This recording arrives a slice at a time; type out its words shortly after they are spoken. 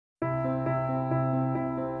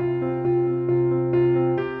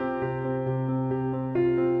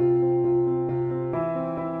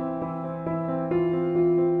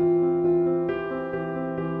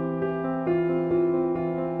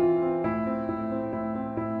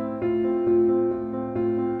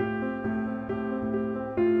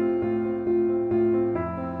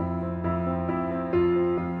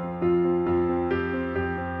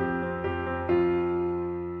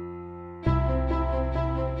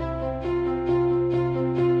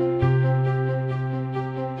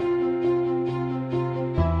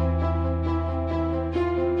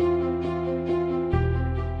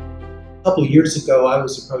A couple of years ago, I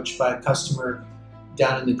was approached by a customer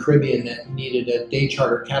down in the Caribbean that needed a day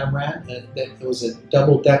charter catamaran. It was a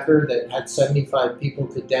double-decker that had 75 people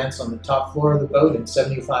could dance on the top floor of the boat and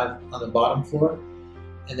 75 on the bottom floor.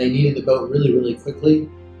 And they needed the boat really, really quickly.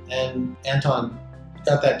 And Anton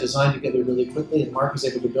got that design together really quickly, and Mark was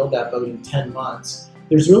able to build that boat in 10 months.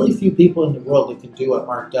 There's really few people in the world that can do what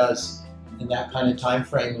Mark does in that kind of time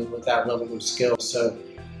frame and with that level of skill. So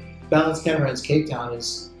Balanced Catamarans Cape Town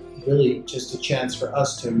is really just a chance for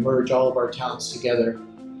us to merge all of our talents together.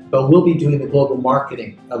 But we'll be doing the global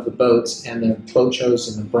marketing of the boats and the boat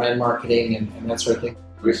shows and the brand marketing and that sort of thing.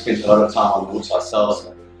 We've spent a lot of time on the water ourselves.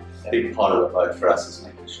 A big part of the boat for us is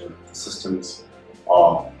making sure that the systems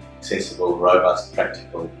are accessible, robust,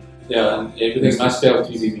 practical. Yeah, and everything must be able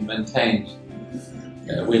to be maintained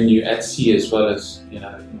when you're at sea as well as,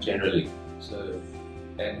 generally. So,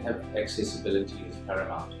 and have accessibility is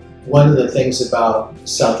paramount. One of the things about a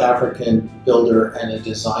South African builder and a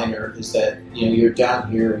designer is that you're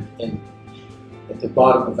down here at the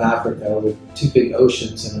bottom of Africa with two big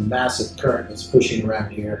oceans and a massive current that's pushing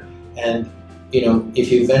around here. And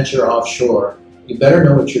if you venture offshore, you better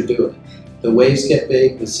know what you're doing. The waves get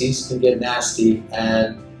big, the seas can get nasty,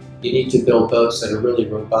 and you need to build boats that are really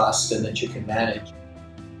robust and that you can manage.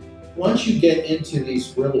 Once you get into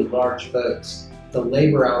these really large boats, the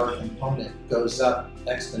labor hour component goes up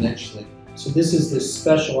exponentially. So this is this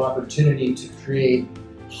special opportunity to create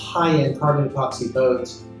high-end carbon epoxy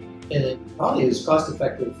boats in probably as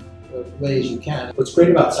cost-effective way as you can. What's great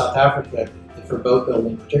about South Africa for boat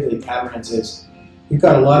building, particularly catamarans, is you've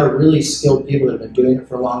got a lot of really skilled people that have been doing it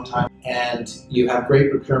for a long time, and you have great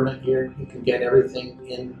procurement here. You can get everything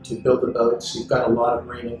in to build the boats. You've got a lot of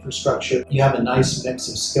marine infrastructure. You have a nice mix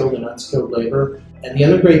of skilled and unskilled labor. And the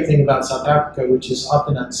other great thing about South Africa, which is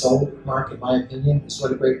often unsold, Mark, in my opinion, is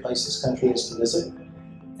what a great place this country is to visit.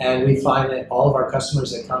 And we find that all of our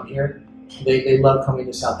customers that come here, they love coming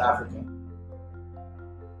to South Africa.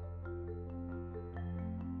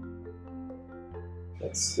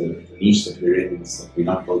 That's the niche that we're in, is that we're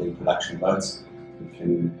not building production boats. We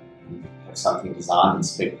can have something designed and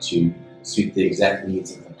spec to suit the exact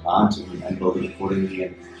needs of the client and build it accordingly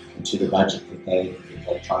and to the budget that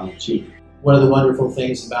they're trying to achieve. One of the wonderful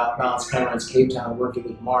things about Balanced Catamarans Cape Town, working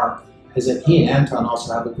with Mark, is that he and Anton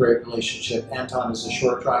also have a great relationship. Anton is a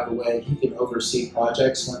short drive away. He can oversee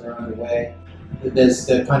projects when they're underway. There's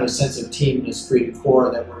the kind of sense of team and esprit de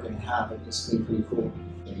corps that we're going to have, and it's going to be pretty cool.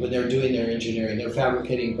 When they're doing their engineering, they're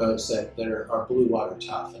fabricating boats that are blue water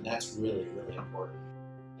tough, and that's really, really important.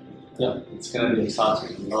 Yeah, it's going to be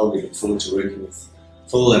exciting. We look forward to working with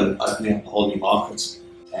Phil and opening up a whole new market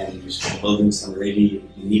and building some really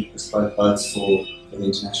unique bespoke boats for the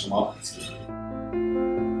international markets.